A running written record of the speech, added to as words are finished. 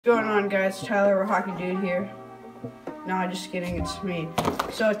What's going on, guys? Tyler, Hockey Dude here. No, just kidding, it's me.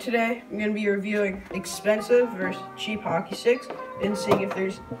 So today I'm going to be reviewing expensive versus cheap hockey sticks and seeing if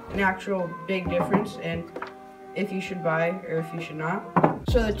there's an actual big difference and if you should buy or if you should not.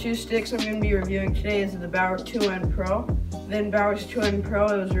 So the two sticks I'm going to be reviewing today is the Bauer 2N Pro. Then Bauer's 2N Pro,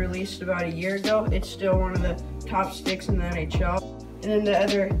 it was released about a year ago. It's still one of the top sticks in the NHL. And then the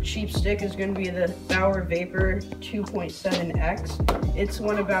other cheap stick is going to be the Bauer Vapor 2.7X. It's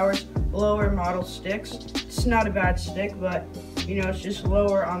one of Bauer's lower model sticks. It's not a bad stick, but you know, it's just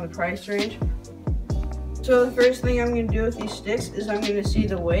lower on the price range. So the first thing I'm going to do with these sticks is I'm going to see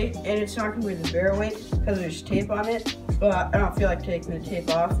the weight, and it's not going to be the bare weight because there's tape on it, but I don't feel like taking the tape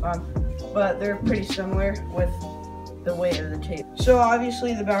off. But they're pretty similar with the weight of the tape. So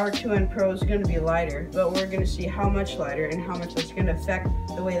obviously the Bauer 2N Pro is going to be lighter, but we're going to see how much lighter and how much that's going to affect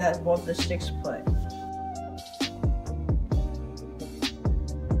the way that both the sticks play.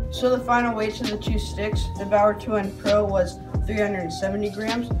 So the final weights of the two sticks, the Bauer 2N Pro was 370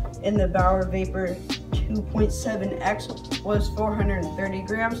 grams and the Bauer Vapor 2.7X was 430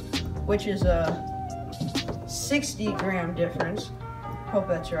 grams, which is a 60 gram difference. Hope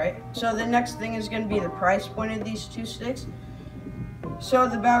that's right. So the next thing is going to be the price point of these two sticks. So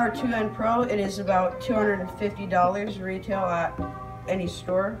the Bauer 2N Pro, it is about $250 retail at any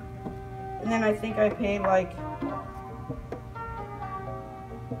store. And then I think I paid like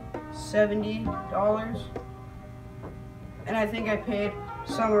 $70. And I think I paid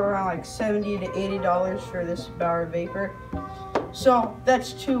somewhere around like $70 to $80 for this Bauer Vapor. So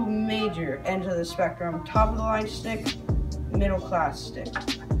that's two major ends of the spectrum. Top of the line stick, middle class stick.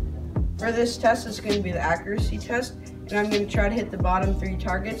 For this test, it's going to be the accuracy test, and I'm going to try to hit the bottom three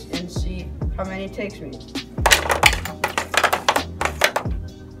targets and see how many it takes me.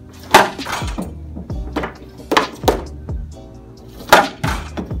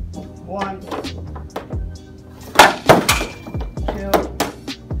 One, two.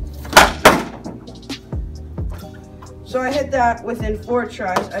 So I hit that within 4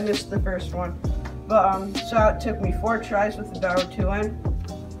 tries. I missed the first one. But, so it took me 4 tries with the Bauer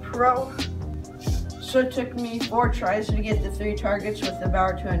 2N Pro. So it took me 4 tries to get the 3 targets with the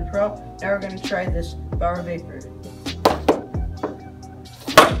Bauer 2N Pro. Now we're going to try this Bauer Vapor.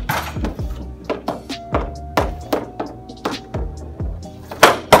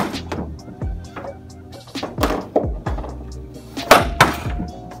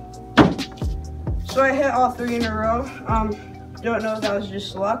 So I hit all 3 in a row. Don't know if that was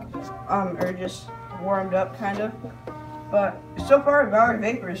just luck, or just warmed up kind of, but so far Bauer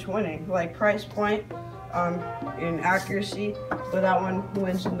Vapor is winning, like price point, in accuracy, but that one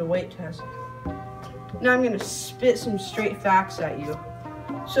wins in the weight test. Now I'm gonna spit some straight facts at you.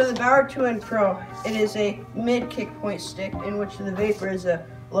 So the Bauer 2N Pro, it is a mid kick point stick, in which the Vapor is a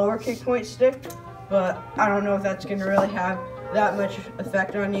lower kick point stick, but I don't know if that's gonna really have that much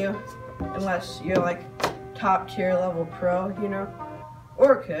effect on you, unless you're like top tier level pro, you know,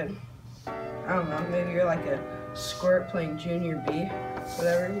 or it could. I don't know, maybe you're like a squirt playing junior B,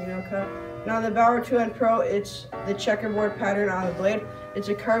 whatever, you know, cut. Now the Bauer 2N Pro, it's the checkerboard pattern on the blade. It's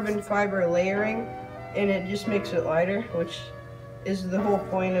a carbon fiber layering, and it just makes it lighter, which is the whole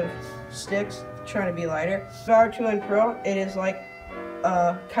point of sticks, trying to be lighter. Bauer 2N Pro, it is like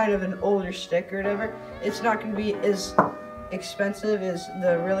kind of an older stick or whatever. It's not going to be as expensive as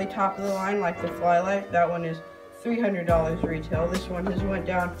the really top of the line, like the Flylight. That one is $300 retail. This one has went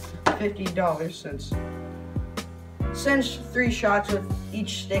down $50 since 3 shots with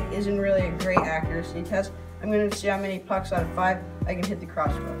each stick isn't really a great accuracy test. I'm going to see how many pucks out of 5 I can hit the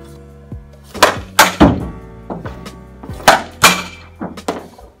crossbow.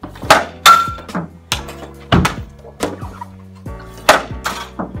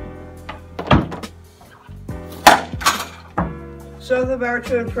 So the Bauer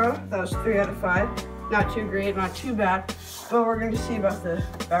 2N Pro, that was 3 out of 5. Not too great, not too bad, but we're going to see about the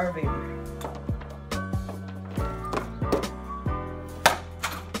Bauer Vapor.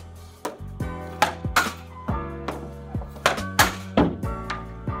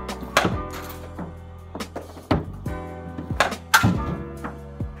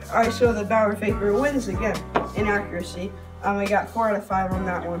 Alright, so the Bauer Vapor wins again in accuracy. I got 4 out of 5 on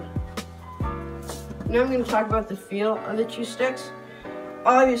that one. Now I'm going to talk about the feel of the two sticks.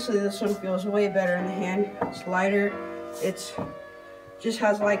 Obviously this one feels way better in the hand. It's lighter. It just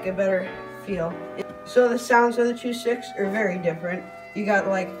has like a better feel. So the sounds of the two sticks are very different. You got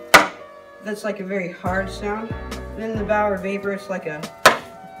like, that's like a very hard sound. And then the Bauer Vapor, it's like a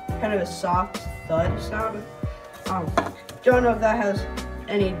kind of a soft thud sound. Don't know if that has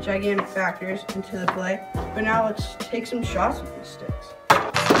any gigantic factors into the play, but now let's take some shots with these sticks.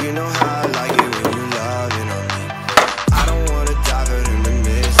 You know how I like it when you loving on me. I don't wanna die for them to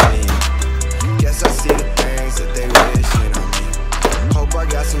miss me. Guess I see the things that they wishing on me. Hope I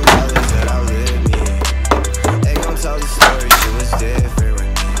got some brothers that outlive me. Ain't gon' tell the story, shit was different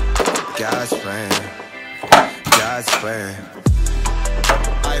with me. God's plan, God's plan.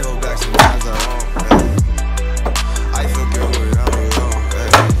 I hold back sometimes I won't, hey. I feel good when I'm alone,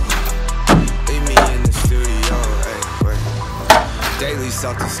 hey. Leave me in the studio, hey, wait. Daily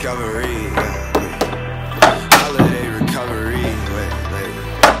self-discovery, holiday recovery, wait.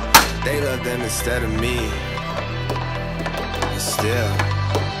 They love them instead of me. And still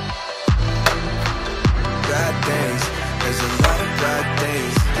bad things, there's a lot of bad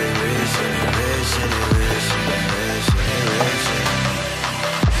things